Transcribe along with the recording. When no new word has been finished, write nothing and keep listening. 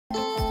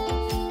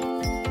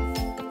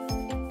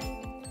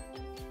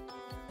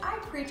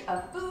preach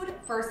a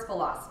food-first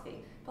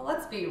philosophy. But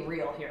let's be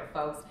real here,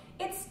 folks.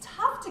 It's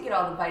tough to get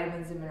all the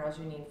vitamins and minerals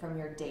you need from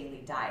your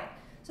daily diet.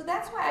 So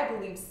that's why I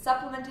believe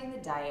supplementing the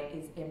diet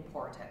is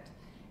important.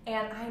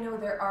 And I know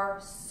there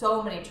are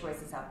so many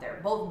choices out there,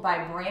 both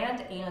by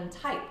brand and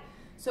type.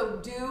 So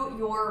do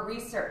your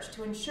research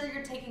to ensure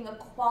you're taking a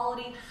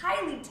quality,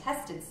 highly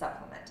tested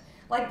supplement,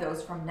 like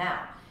those from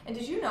Now. And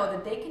did you know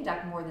that they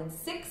conduct more than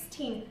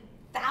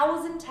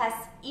 16,000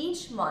 tests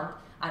each month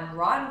on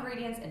raw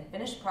ingredients and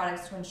finished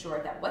products to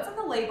ensure that what's on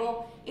the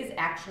label is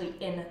actually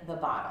in the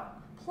bottle.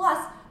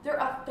 Plus, they're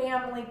a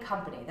family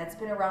company that's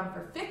been around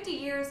for 50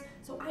 years,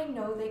 so I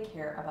know they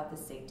care about the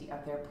safety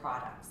of their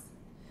products.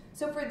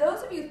 So for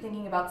those of you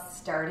thinking about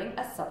starting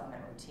a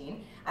supplement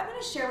routine, I'm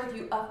going to share with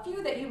you a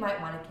few that you might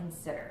want to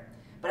consider.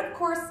 But of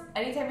course,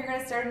 anytime you're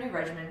going to start a new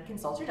regimen,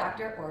 consult your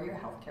doctor or your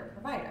healthcare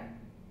provider.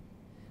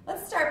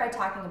 Let's start by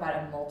talking about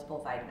a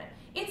multiple vitamin.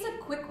 It's a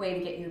quick way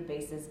to get your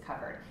bases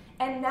covered,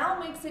 and Now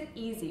makes it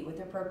easy with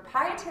a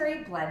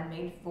proprietary blend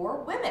made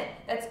for women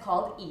that's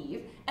called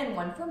Eve, and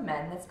one for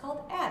men that's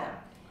called Adam.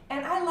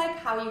 And I like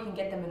how you can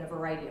get them in a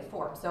variety of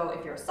forms. So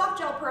if you're a soft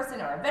gel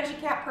person or a veggie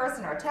cap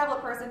person or a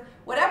tablet person,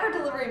 whatever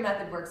delivery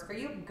method works for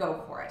you,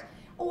 go for it.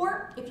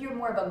 Or if you're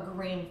more of a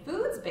green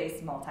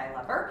foods-based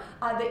multi-lover,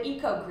 the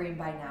Eco Green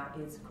by Now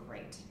is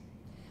great.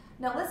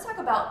 Now let's talk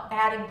about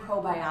adding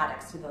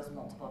probiotics to those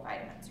multiple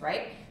vitamins,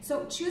 right?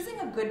 So choosing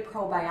a good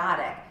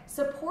probiotic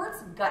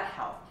supports gut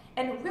health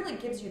and really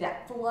gives you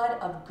that flood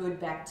of good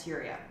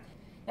bacteria.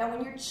 Now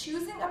when you're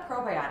choosing a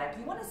probiotic,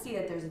 you want to see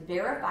that there's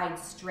verified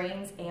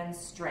strains and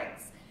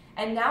strengths.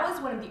 And Now is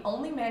one of the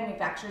only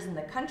manufacturers in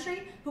the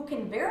country who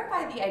can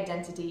verify the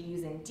identity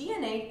using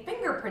DNA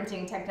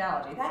fingerprinting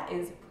technology. That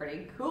is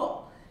pretty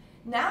cool.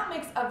 Now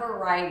makes a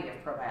variety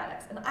of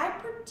probiotics, and I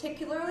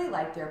particularly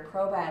like their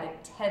Probiotic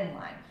 10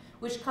 line,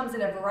 which comes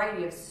in a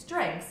variety of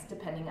strengths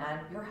depending on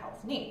your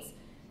health needs.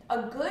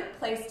 A good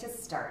place to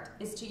start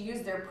is to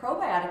use their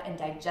probiotic and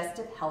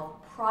digestive health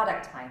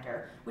product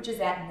finder, which is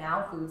at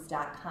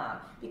nowfoods.com,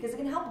 because it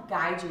can help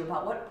guide you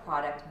about what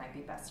product might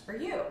be best for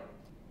you.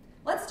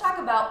 Let's talk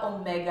about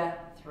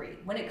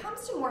omega-3. When it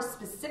comes to more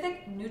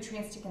specific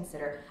nutrients to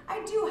consider,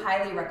 I do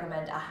highly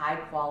recommend a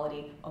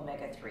high-quality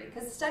omega-3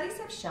 because studies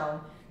have shown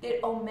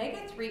that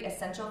omega-3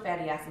 essential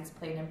fatty acids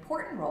play an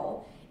important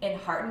role in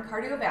heart and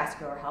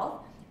cardiovascular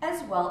health,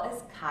 as well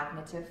as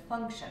cognitive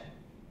function.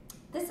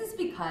 This is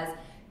because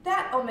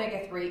that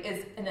omega-3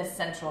 is an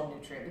essential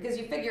nutrient because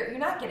you figure you're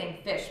not getting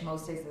fish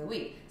most days of the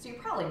week, so you're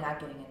probably not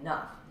getting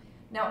enough.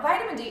 Now,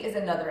 vitamin D is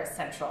another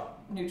essential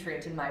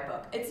nutrient in my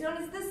book. It's known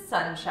as the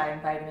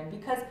sunshine vitamin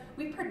because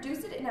we produce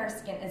it in our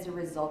skin as a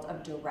result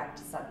of direct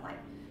sunlight.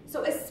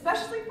 So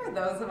especially for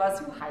those of us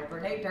who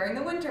hibernate during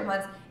the winter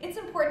months, it's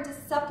important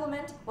to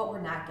supplement what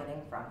we're not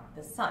getting from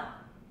the sun.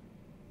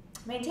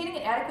 Maintaining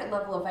an adequate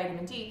level of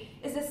vitamin D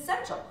is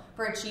essential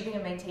for achieving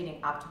and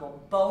maintaining optimal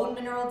bone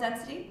mineral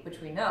density,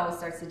 which we know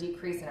starts to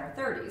decrease in our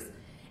 30s.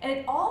 And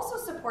it also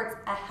supports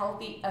a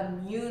healthy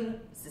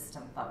immune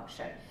system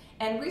function.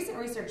 And recent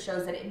research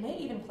shows that it may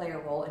even play a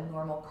role in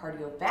normal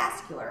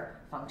cardiovascular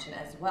function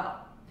as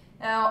well.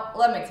 Now,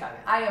 let me tell you,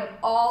 I am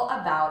all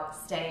about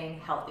staying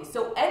healthy.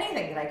 So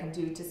anything that I can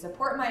do to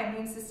support my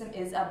immune system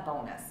is a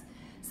bonus.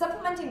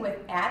 Supplementing with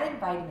added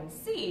vitamin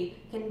C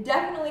can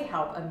definitely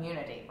help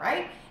immunity,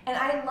 right? And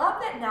I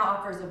love that Now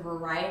offers a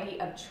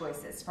variety of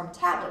choices, from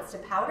tablets to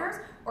powders,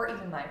 or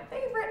even my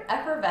favorite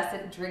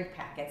effervescent drink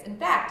packets. In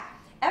fact,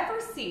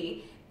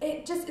 Effer-C,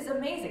 it just is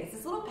amazing. It's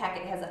this little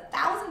packet. It has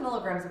 1,000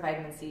 milligrams of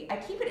vitamin C. I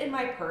keep it in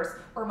my purse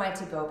or my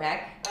to-go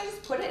bag. I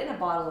just put it in a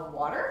bottle of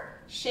water,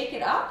 shake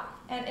it up,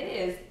 and it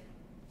is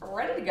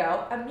ready to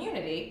go.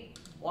 Immunity,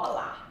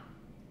 voila.